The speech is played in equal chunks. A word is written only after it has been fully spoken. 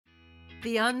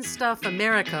The Unstuff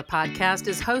America podcast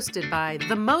is hosted by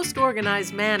the most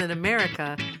organized man in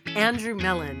America, Andrew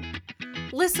Mellon.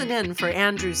 Listen in for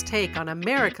Andrew's take on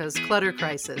America's clutter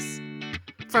crisis.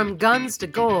 From guns to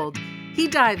gold, he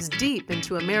dives deep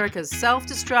into America's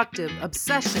self-destructive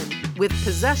obsession with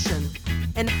possession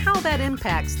and how that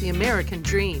impacts the American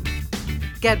dream.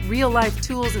 Get real-life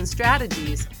tools and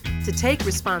strategies to take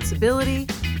responsibility,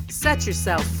 set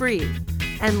yourself free,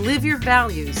 and live your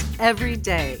values every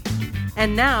day.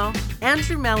 And now,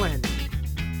 Andrew Mellon.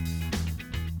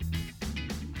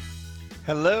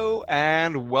 Hello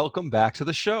and welcome back to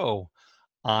the show.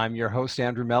 I'm your host,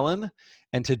 Andrew Mellon,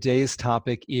 and today's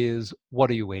topic is, what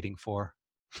are you waiting for?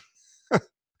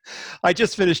 I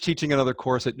just finished teaching another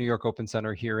course at New York Open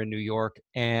Center here in New York,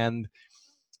 and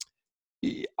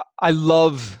I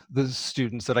love the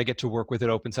students that I get to work with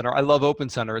at Open Center. I love Open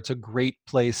Center. It's a great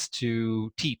place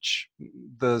to teach.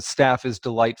 The staff is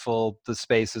delightful. The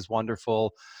space is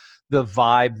wonderful. The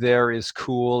vibe there is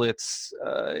cool. It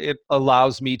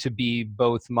allows me to be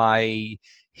both my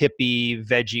hippie,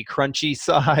 veggie, crunchy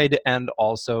side and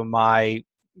also my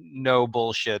no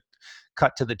bullshit,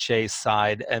 cut to the chase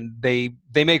side. And they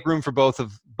make room for both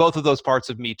of those parts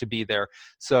of me to be there.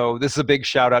 So this is a big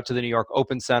shout out to the New York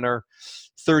Open Center,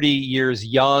 30 years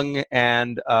young,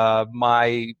 and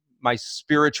my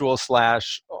spiritual /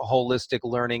 holistic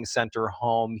learning center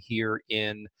home here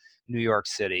in New York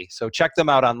City. So check them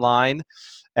out online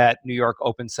at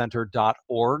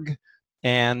newyorkopencenter.org,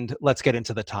 and let's get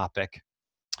into the topic.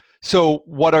 So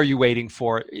what are you waiting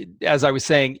for? As I was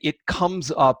saying, it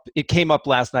came up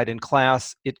last night in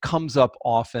class. It comes up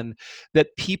often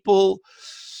that people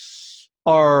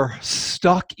are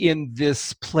stuck in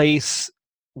this place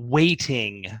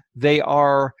waiting. They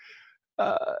are,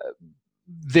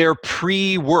 they're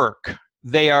pre-work.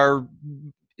 They are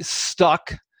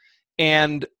stuck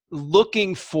and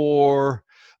looking for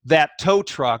that tow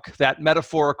truck, that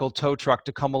metaphorical tow truck,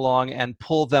 to come along and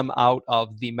pull them out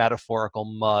of the metaphorical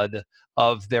mud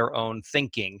of their own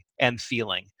thinking and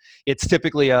feeling. It's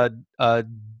typically a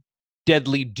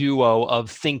deadly duo of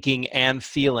thinking and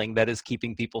feeling that is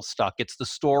keeping people stuck. It's the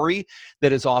story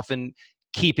that is often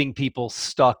keeping people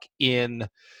stuck in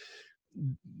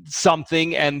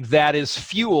something, and that is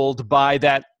fueled by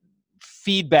that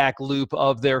feedback loop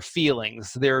of their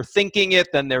feelings. They're thinking it,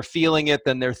 then they're feeling it,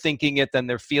 then they're thinking it, then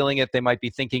they're feeling it. They might be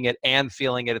thinking it and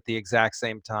feeling it at the exact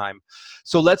same time.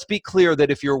 So let's be clear that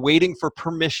if you're waiting for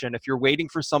permission, if you're waiting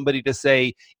for somebody to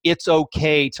say, it's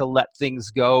okay to let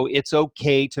things go, it's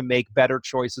okay to make better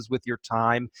choices with your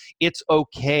time, it's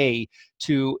okay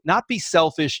to not be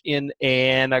selfish in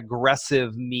an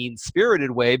aggressive, mean-spirited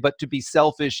way, but to be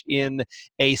selfish in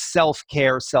a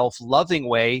self-care, self-loving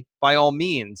way, by all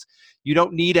means. You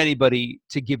don't need anybody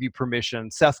to give you permission.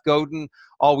 Seth Godin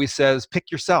always says, pick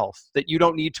yourself, that you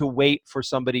don't need to wait for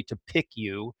somebody to pick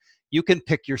you. You can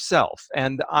pick yourself.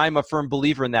 And I'm a firm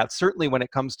believer in that. Certainly when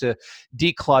it comes to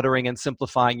decluttering and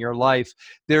simplifying your life,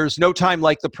 there's no time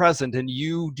like the present, and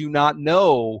you do not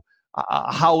know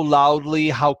how loudly,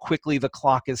 how quickly the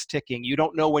clock is ticking. You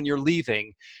don't know when you're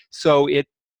leaving. So it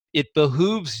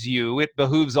behooves you, it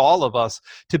behooves all of us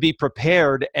to be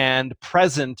prepared and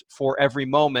present for every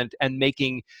moment and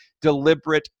making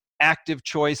deliberate, active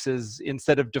choices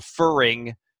instead of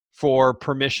deferring for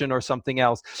permission or something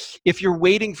else. If you're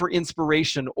waiting for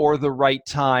inspiration or the right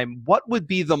time, what would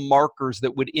be the markers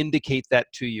that would indicate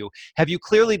that to you? Have you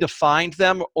clearly defined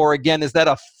them? Or again, is that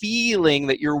a feeling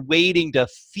that you're waiting to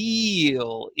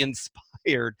feel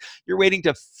inspired? You're waiting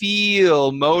to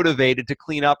feel motivated to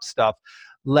clean up stuff.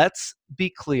 Let's be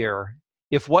clear.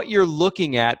 If what you're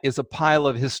looking at is a pile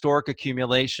of historic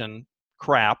accumulation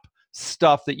crap,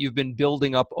 stuff that you've been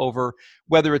building up over,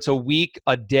 whether it's a week,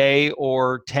 a day,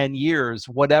 or 10 years,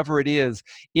 whatever it is,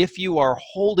 if you are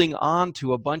holding on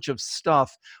to a bunch of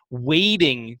stuff,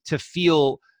 waiting to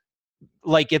feel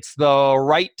like it's the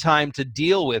right time to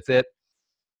deal with it,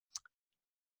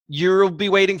 you'll be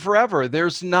waiting forever.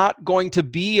 There's not going to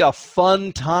be a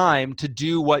fun time to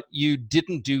do what you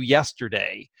didn't do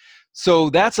yesterday. So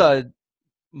that's a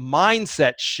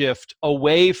mindset shift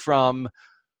away from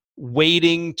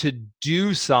waiting to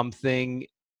do something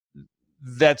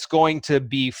that's going to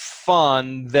be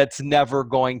fun that's never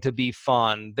going to be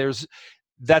fun.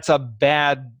 That's a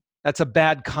bad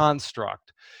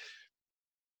construct.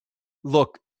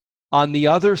 Look, on the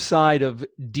other side of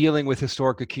dealing with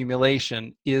historic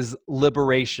accumulation is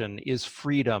liberation, is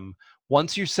freedom.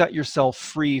 Once you set yourself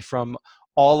free from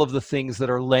all of the things that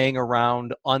are laying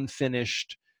around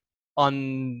unfinished,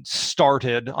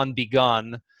 unstarted,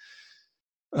 unbegun,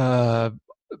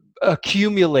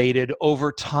 accumulated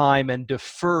over time and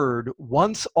deferred,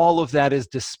 once all of that is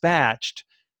dispatched,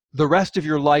 the rest of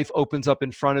your life opens up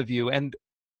in front of you. And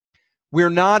we're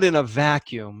not in a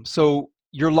vacuum. So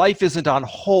your life isn't on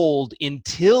hold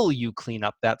until you clean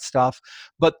up that stuff.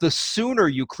 But the sooner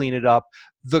you clean it up,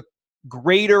 the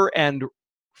greater and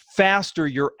faster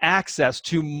your access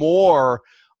to more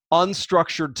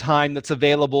unstructured time that's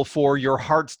available for your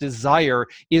heart's desire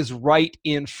is right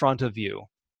in front of you.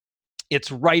 It's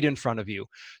right in front of you.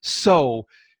 So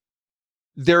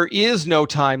there is no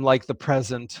time like the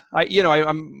present.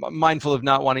 I'm mindful of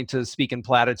not wanting to speak in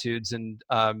platitudes and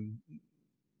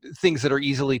things that are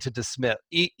easily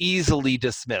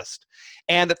dismissed.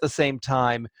 And at the same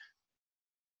time,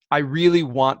 I really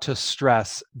want to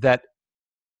stress that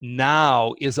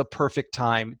now is a perfect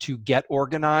time to get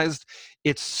organized.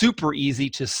 It's super easy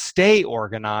to stay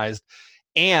organized,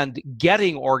 and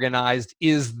getting organized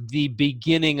is the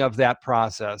beginning of that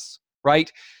process,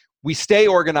 right? We stay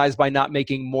organized by not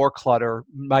making more clutter,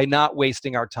 by not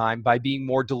wasting our time, by being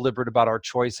more deliberate about our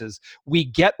choices. We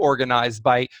get organized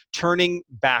by turning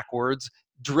backwards,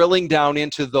 drilling down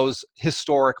into those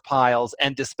historic piles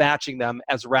and dispatching them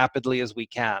as rapidly as we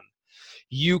can.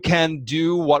 You can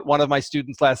do what one of my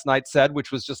students last night said,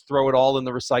 which was just throw it all in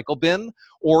the recycle bin,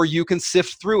 or you can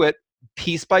sift through it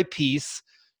piece by piece,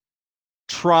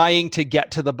 trying to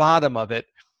get to the bottom of it.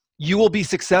 You will be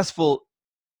successful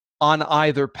on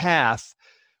either path.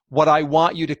 What I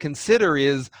want you to consider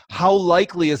is, how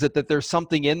likely is it that there's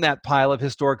something in that pile of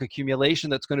historic accumulation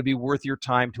that's going to be worth your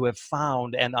time to have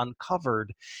found and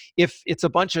uncovered? If it's a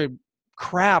bunch of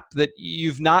crap that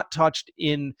you've not touched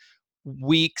in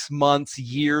weeks, months,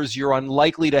 years, you're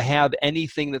unlikely to have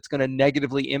anything that's going to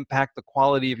negatively impact the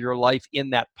quality of your life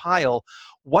in that pile.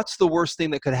 What's the worst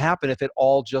thing that could happen if it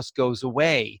all just goes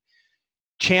away?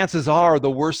 Chances are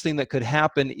the worst thing that could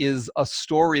happen is a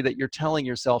story that you're telling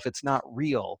yourself it's not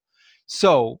real.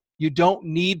 So you don't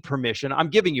need permission. I'm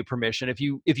giving you permission. If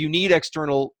you need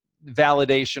external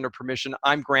validation or permission,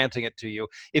 I'm granting it to you.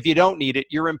 If you don't need it,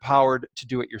 you're empowered to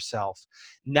do it yourself.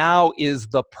 Now is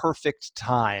the perfect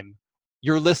time.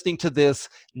 You're listening to this,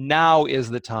 now is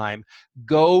the time.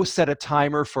 Go set a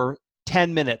timer for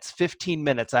 10 minutes, 15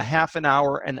 minutes, a half an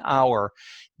hour.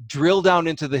 Drill down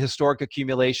into the historic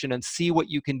accumulation and see what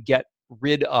you can get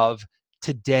rid of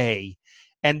today.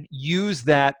 And use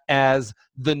that as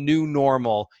the new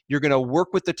normal. You're going to work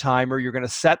with the timer. You're going to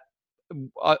set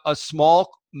a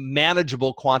small,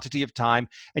 manageable quantity of time,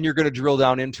 and you're going to drill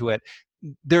down into it.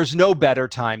 There's no better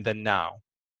time than now.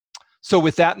 So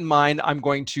with that in mind, I'm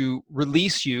going to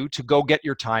release you to go get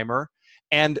your timer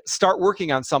and start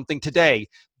working on something today.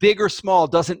 Big or small,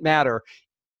 doesn't matter.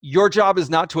 Your job is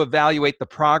not to evaluate the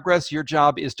progress. Your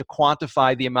job is to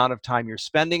quantify the amount of time you're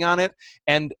spending on it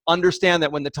and understand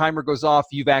that when the timer goes off,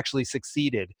 you've actually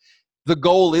succeeded. The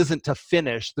goal isn't to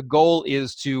finish. The goal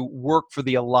is to work for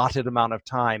the allotted amount of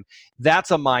time. That's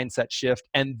a mindset shift,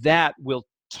 and that will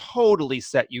totally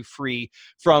set you free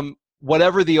from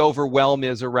whatever the overwhelm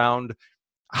is around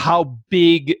how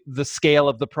big the scale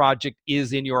of the project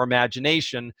is in your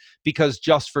imagination, because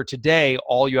just for today,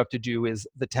 all you have to do is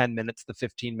the 10 minutes, the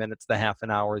 15 minutes, the half an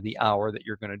hour, the hour that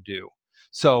you're going to do.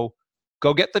 So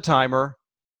go get the timer,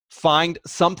 find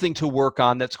something to work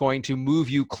on that's going to move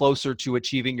you closer to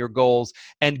achieving your goals,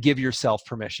 and give yourself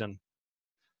permission.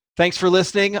 Thanks for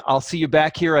listening. I'll see you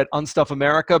back here at Unstuff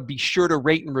America. Be sure to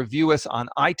rate and review us on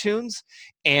iTunes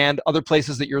and other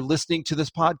places that you're listening to this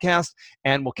podcast,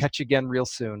 and we'll catch you again real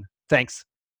soon. Thanks.